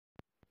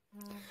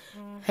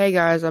Hey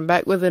guys, I'm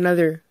back with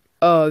another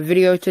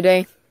video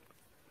today.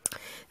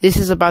 This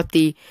is about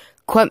the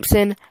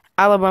Clemson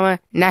Alabama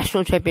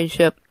National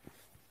Championship.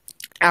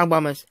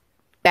 Alabama's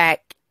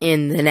back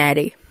in the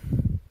Natty.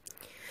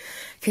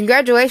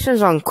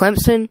 Congratulations on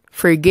Clemson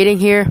for getting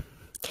here.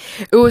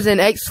 It was an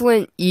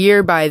excellent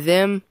year by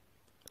them.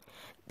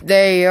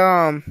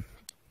 They've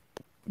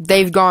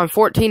gone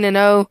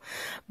 14-0,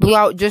 blew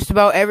out just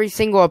about every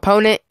single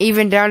opponent,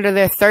 even down to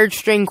their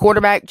third-string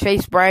quarterback,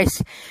 Chase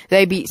Bryce.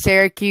 They beat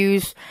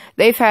Syracuse.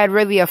 They've had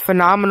really a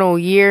phenomenal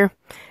year.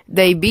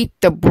 They beat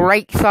the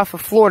brakes off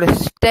of Florida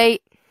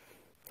State,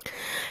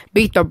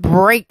 beat the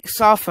brakes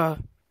off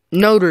of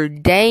Notre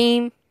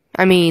Dame.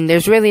 I mean,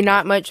 there's really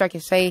not much I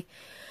can say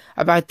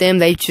about them.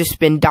 They've just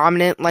been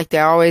dominant like they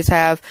always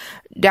have.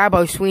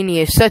 Dabo Swinney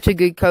is such a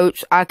good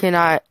coach. I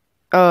cannot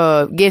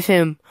give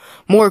him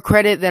more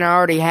credit than I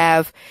already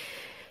have.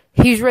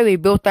 He's really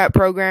built that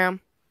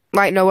program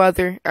like no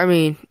other. I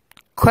mean,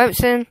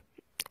 Clemson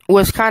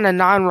was kind of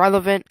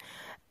non-relevant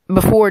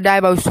before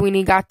Dabo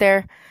Swinney got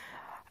there.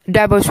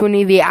 Dabo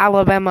Swinney, the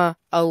Alabama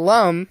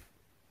alum,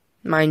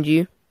 mind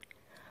you.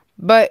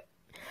 But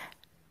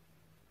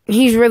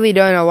he's really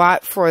done a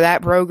lot for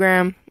that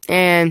program.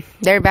 And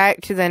they're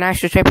back to the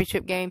national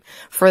championship game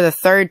for the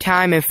third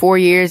time in 4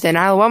 years. And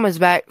Alabama's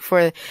back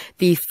for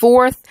the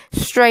fourth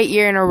straight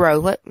year in a row.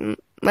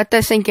 Let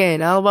that sink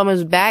in.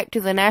 Alabama's back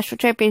to the national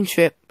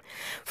championship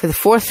for the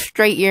fourth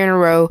straight year in a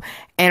row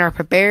and are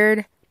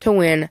prepared to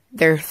win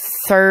their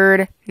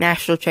third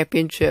national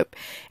championship.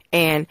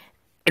 And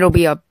it'll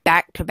be a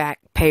back-to-back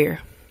pair.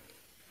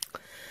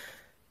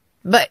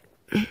 But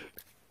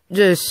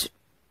just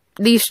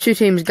these two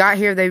teams got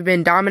here. They've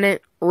been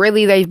dominant.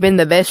 Really, they've been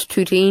the best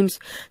two teams.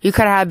 You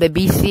could have had the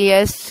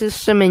BCS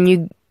system and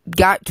you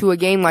got to a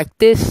game like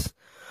this.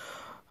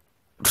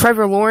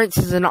 Trevor Lawrence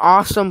is an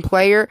awesome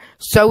player.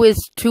 So is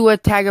Tua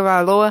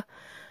Tagovailoa.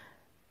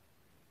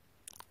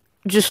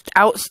 Just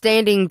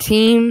outstanding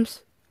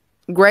teams.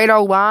 Great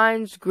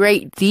O-lines.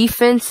 Great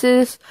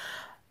defenses.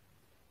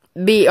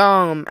 The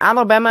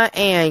Alabama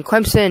and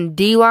Clemson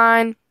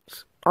D-line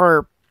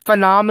are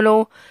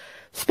phenomenal.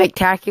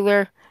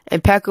 Spectacular.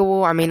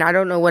 Impeccable. I mean, I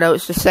don't know what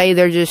else to say.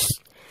 They're just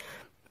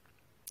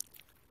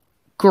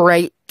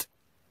great.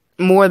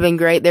 More than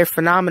great. They're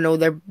phenomenal.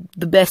 They're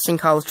the best in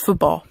college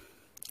football.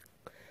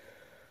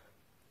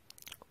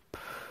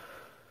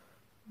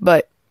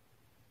 But,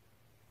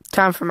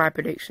 time for my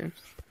predictions.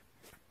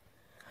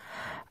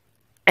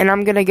 And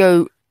I'm going to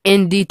go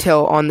in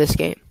detail on this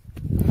game.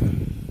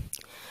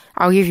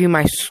 I'll give you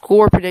my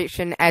score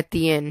prediction at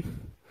the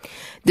end.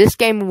 This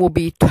game will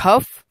be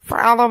tough for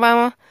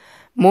Alabama.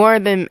 More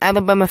than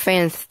Alabama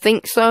fans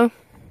think so.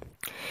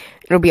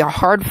 It'll be a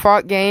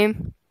hard-fought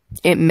game.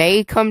 It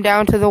may come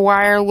down to the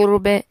wire a little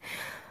bit.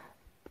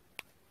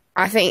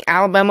 I think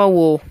Alabama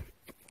will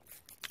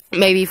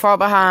maybe fall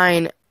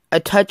behind a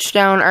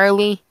touchdown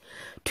early.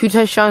 2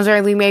 touchdowns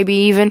early, maybe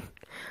even.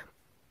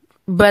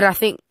 But I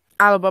think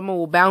Alabama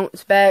will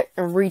bounce back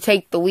and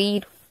retake the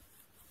lead.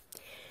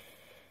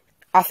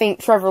 I think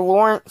Trevor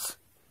Lawrence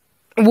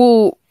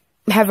will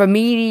have a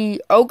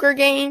mediocre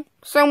game.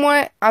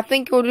 Somewhat. I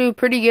think he'll do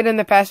pretty good in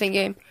the passing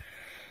game.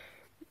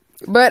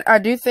 But I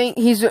do think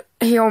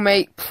he'll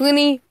make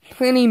plenty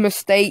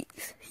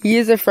mistakes. He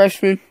is a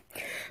freshman.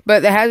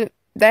 But that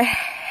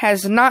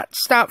has not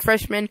stopped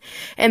freshmen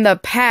in the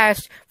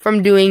past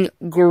from doing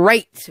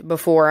great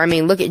before. I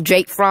mean, look at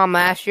Jake Fromm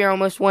last year,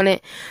 almost won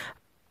it.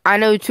 I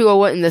know Tua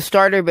wasn't the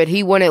starter, but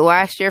he won it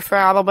last year for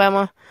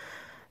Alabama.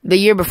 The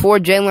year before,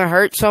 Jalen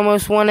Hurts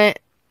almost won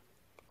it.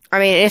 I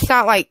mean, it's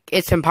not like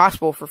it's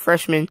impossible for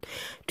freshmen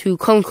to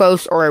come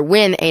close or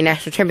win a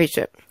national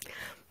championship.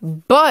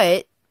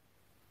 But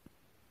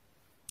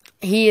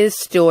he is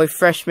still a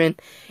freshman,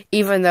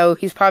 even though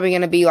he's probably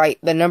going to be like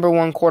the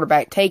 #1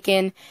 quarterback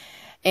taken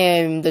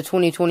in the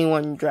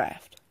 2021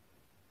 draft.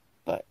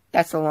 But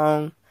that's a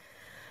long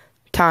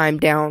time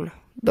down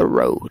the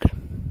road.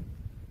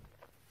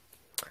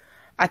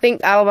 I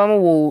think Alabama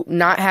will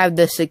not have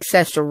the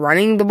success of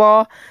running the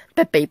ball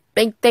that they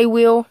think they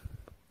will.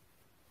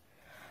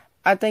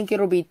 I think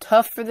it'll be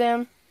tough for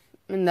them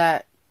in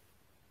that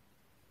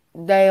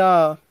they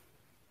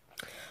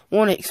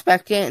won't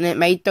expect it and it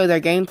may throw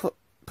their game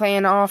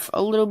plan off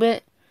a little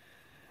bit.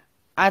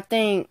 I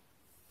think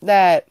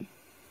that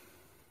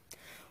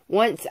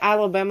once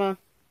Alabama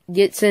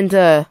gets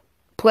into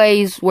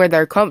plays where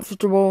they're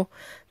comfortable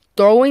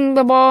throwing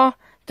the ball,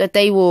 that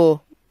they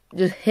will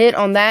just hit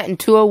on that and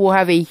Tua will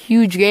have a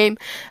huge game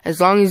as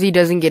long as he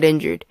doesn't get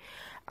injured.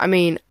 I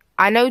mean,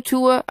 I know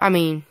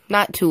Clemson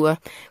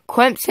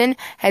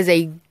has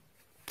a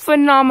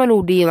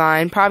phenomenal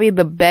D-line, probably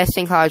the best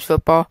in college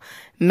football,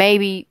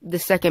 maybe the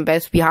second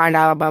best behind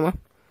Alabama,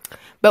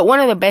 but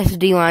one of the best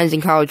D-lines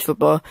in college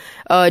football.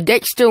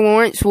 Dexter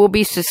Lawrence will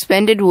be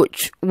suspended,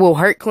 which will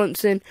hurt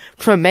Clemson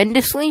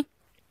tremendously,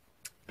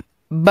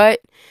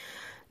 but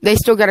they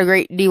still got a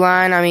great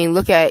D-line. I mean,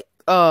 look at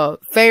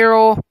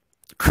Farrell,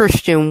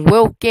 Christian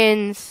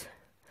Wilkins,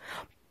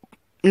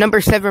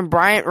 number 7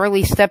 Bryant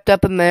really stepped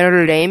up in the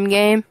Notre Dame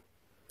game.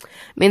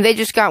 I mean, they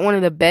just got one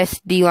of the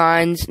best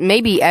D-lines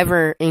maybe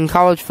ever in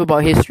college football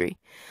history.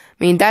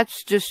 I mean,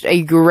 that's just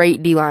a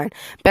great D-line.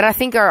 But I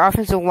think our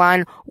offensive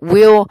line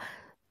will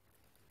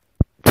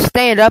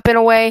stand up in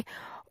a way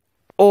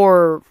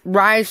or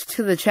rise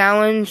to the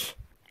challenge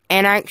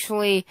and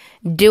actually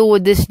deal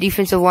with this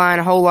defensive line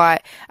a whole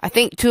lot. I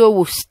think Tua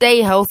will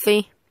stay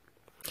healthy.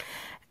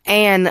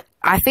 And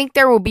I think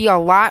there will be a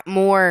lot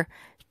more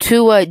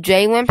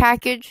Tua-Jalen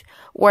package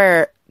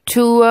where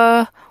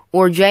Tua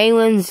or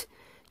Jalen's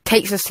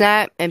takes a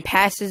snap and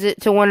passes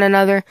it to one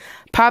another.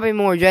 Probably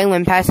more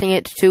Jalen passing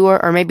it to Tua,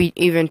 or maybe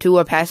even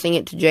Tua passing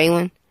it to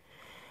Jalen.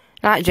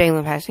 Not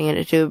Jalen passing it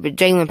to Tua, but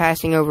Jalen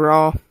passing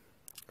overall.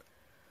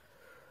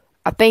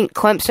 I think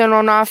Clemson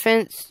on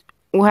offense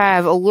will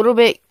have a little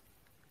bit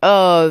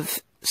of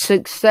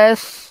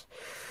success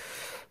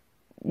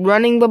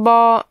running the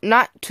ball.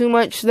 Not too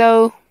much,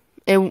 though.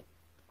 It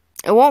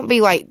won't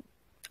be, like,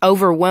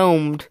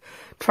 overwhelmed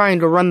trying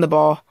to run the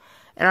ball.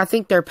 And I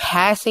think their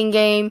passing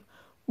game,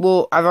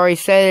 well, I've already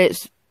said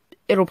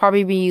it'll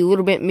probably be a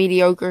little bit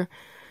mediocre.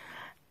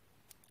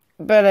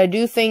 But I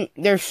do think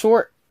they're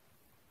short.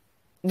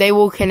 They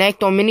will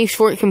connect on many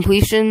short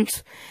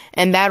completions,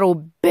 and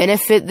that'll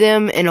benefit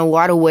them in a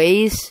lot of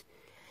ways.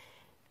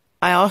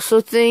 I also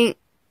think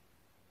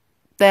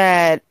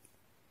that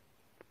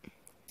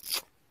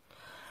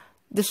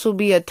this will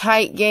be a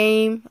tight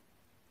game,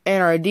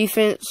 and our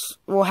defense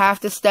will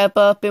have to step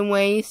up in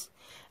ways,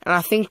 and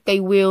I think they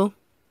will.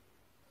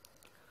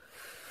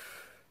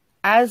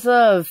 As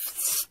of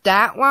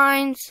stat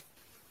lines,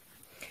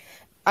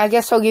 I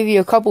guess I'll give you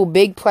a couple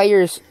big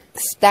players'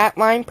 stat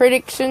line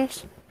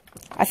predictions.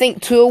 I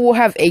think Tua will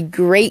have a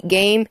great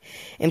game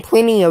and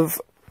plenty of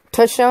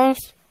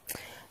touchdowns.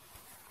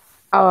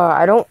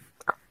 I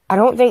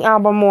don't think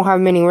Alabama will have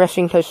many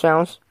rushing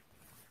touchdowns.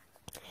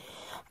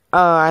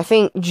 I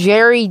think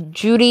Jerry,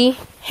 Jeudy,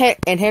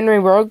 and Henry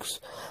Ruggs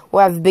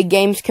will have big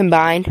games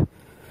combined.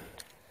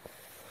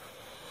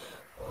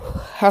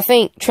 I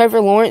think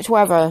Trevor Lawrence will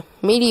have a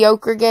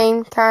mediocre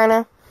game,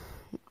 kinda.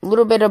 A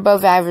little bit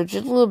above average, a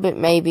little bit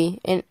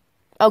maybe. An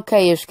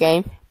okay-ish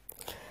game.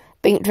 I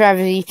think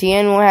Travis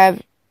Etienne will have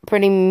a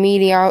pretty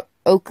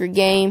mediocre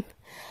game.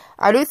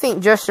 I do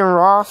think Justin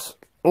Ross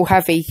will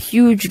have a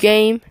huge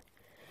game,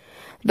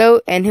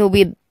 though, and he'll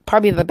be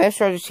probably the best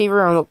wide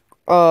receiver on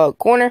the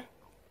corner,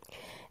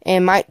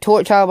 and might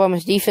torch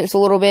Alabama's defense a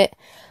little bit.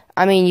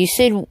 I mean, you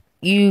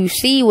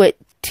see what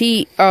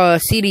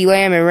CeeDee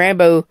Lamb and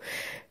Rambo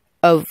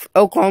of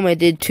Oklahoma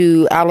did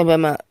to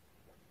Alabama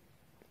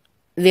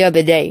the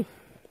other day.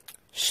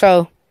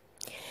 So,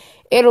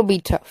 it'll be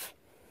tough.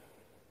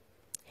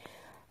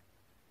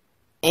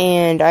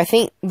 And I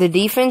think the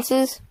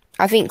defenses,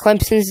 I think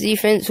Clemson's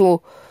defense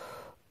will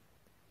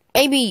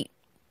maybe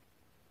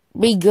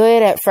be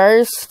good at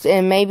first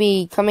and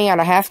maybe coming out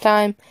of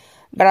halftime,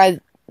 but I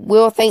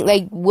will think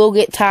they will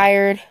get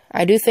tired.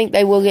 I do think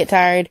they will get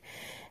tired.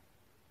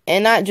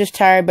 And not just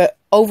tired, but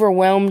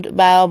overwhelmed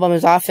by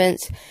Alabama's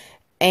offense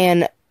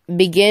and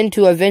begin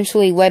to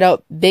eventually let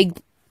up big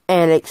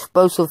and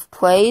explosive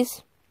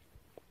plays.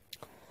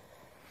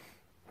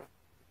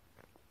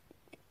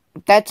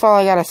 That's all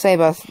I gotta say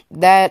about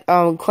that.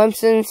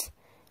 Clemson's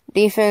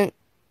defense,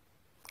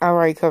 I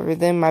already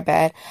covered them, my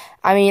bad.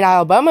 I mean,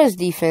 Alabama's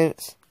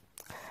defense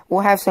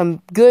will have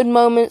some good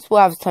moments, we'll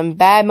have some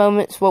bad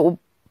moments, but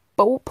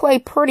we'll play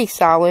pretty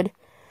solid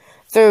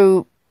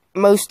through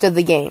most of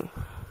the game.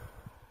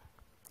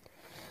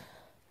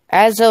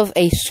 As of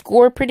a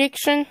score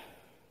prediction,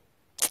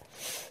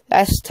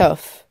 that's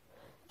tough.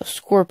 A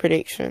score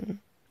prediction.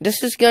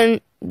 This is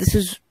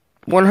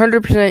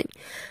 100%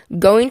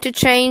 going to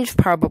change,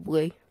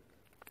 probably.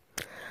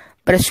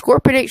 But a score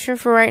prediction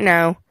for right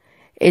now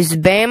is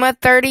Bama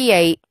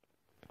 38,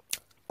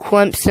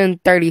 Clemson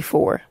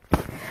 34.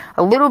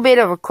 A little bit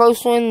of a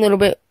close one, a little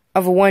bit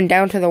of a one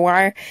down to the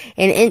wire,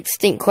 an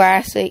instant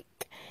classic.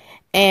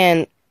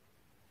 And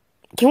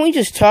can we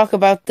just talk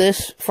about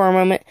this for a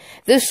moment?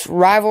 This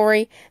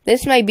rivalry,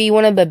 this may be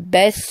one of the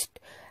best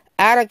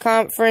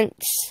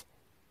out-of-conference,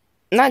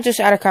 not just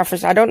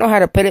out-of-conference, I don't know how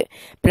to put it,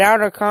 but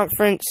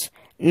out-of-conference,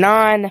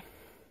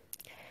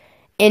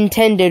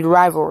 non-intended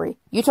rivalry.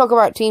 You talk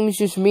about teams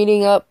just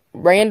meeting up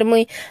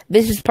randomly,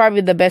 this is probably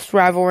the best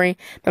rivalry,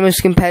 the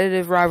most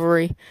competitive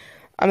rivalry.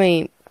 I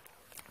mean,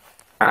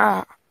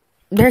 they're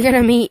going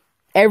to meet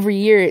every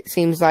year, it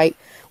seems like,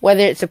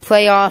 whether it's a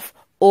playoff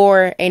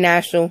or a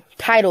national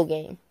title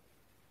game.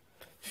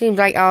 Seems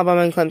like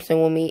Alabama and Clemson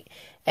will meet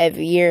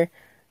every year.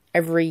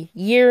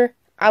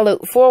 I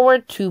look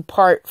forward to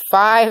part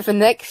 5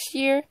 next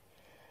year.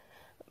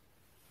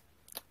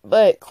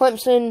 But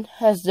Clemson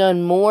has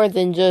done more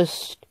than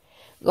just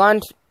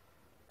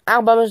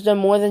Alabama's done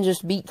more than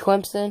just beat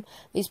Clemson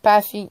these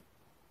past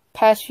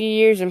few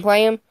years and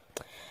play them.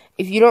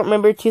 If you don't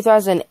remember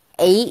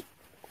 2008,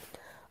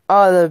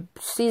 the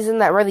season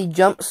that really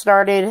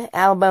jump-started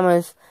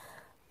Alabama's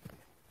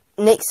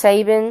Nick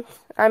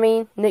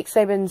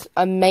Saban's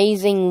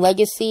amazing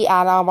legacy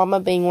at Alabama,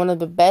 being one of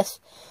the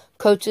best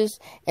coaches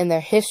in the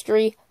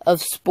history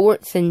of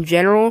sports in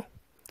general.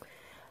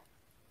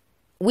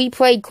 we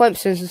played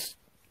Clemson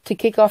to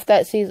kick off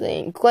that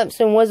season.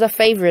 Clemson was a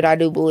favorite, I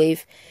do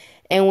believe.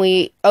 And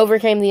we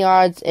overcame the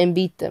odds and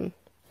beat them.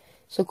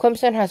 So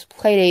Clemson has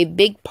played a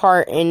big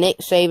part in Nick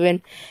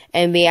Saban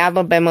and the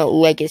Alabama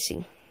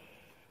legacy.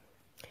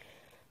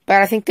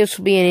 But I think this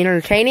will be an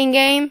entertaining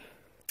game.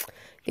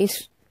 I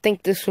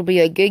think this will be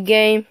a good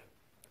game.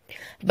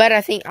 But I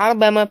think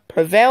Alabama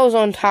prevails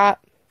on top.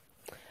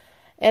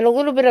 And a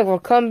little bit of a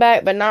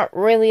comeback, but not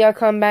really a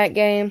comeback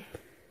game.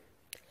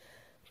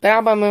 But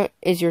Alabama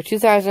is your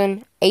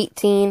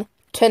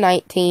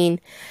 2018-19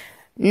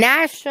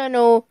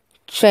 national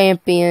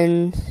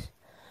champions.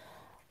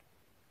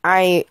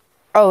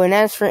 And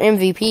as for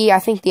MVP, I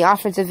think the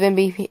offensive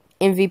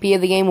MVP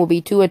of the game will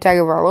be Tua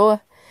Tagovailoa.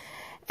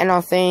 And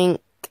I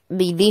think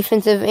the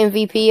defensive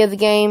MVP of the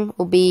game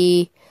will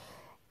be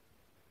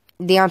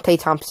Deontay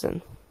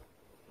Thompson.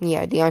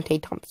 Yeah,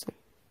 Deontay Thompson.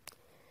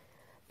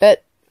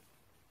 But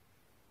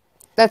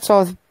that's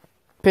all the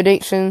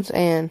predictions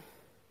and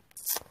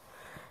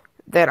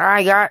that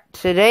I got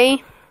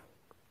today.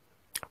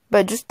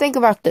 But just think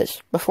about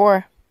this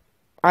before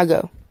I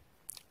go.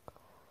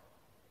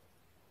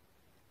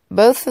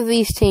 Both of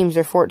these teams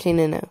are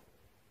 14-0.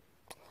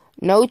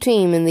 No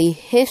team in the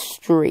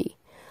history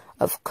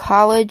of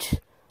college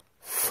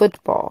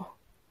football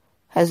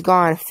has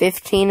gone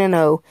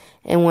 15-0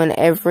 and won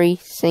every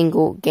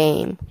single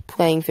game,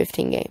 playing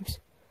 15 games.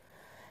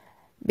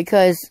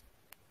 Because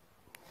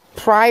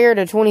prior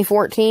to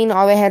 2014,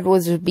 all they had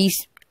was the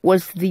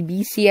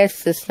BCS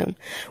system,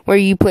 where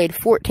you played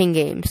 14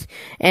 games.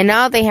 And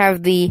now they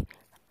have the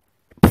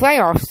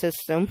playoff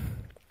system,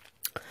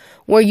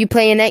 where you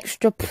play an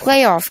extra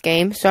playoff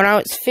game, so now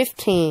it's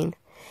 15.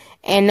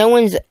 And no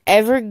one's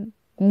ever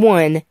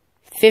won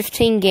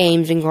 15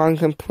 games and gone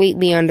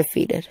completely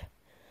undefeated.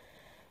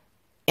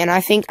 And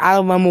I think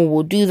Alabama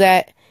will do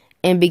that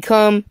and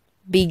become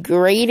the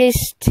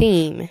greatest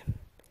team,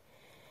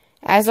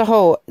 as a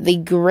whole, the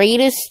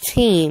greatest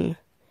team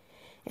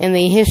in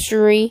the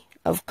history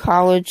of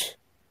college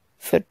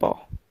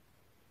football.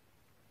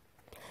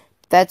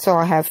 That's all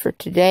I have for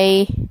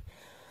today.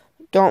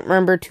 Don't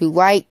remember to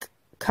like,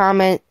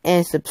 comment,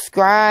 and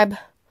subscribe.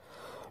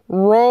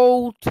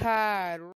 Roll Tide.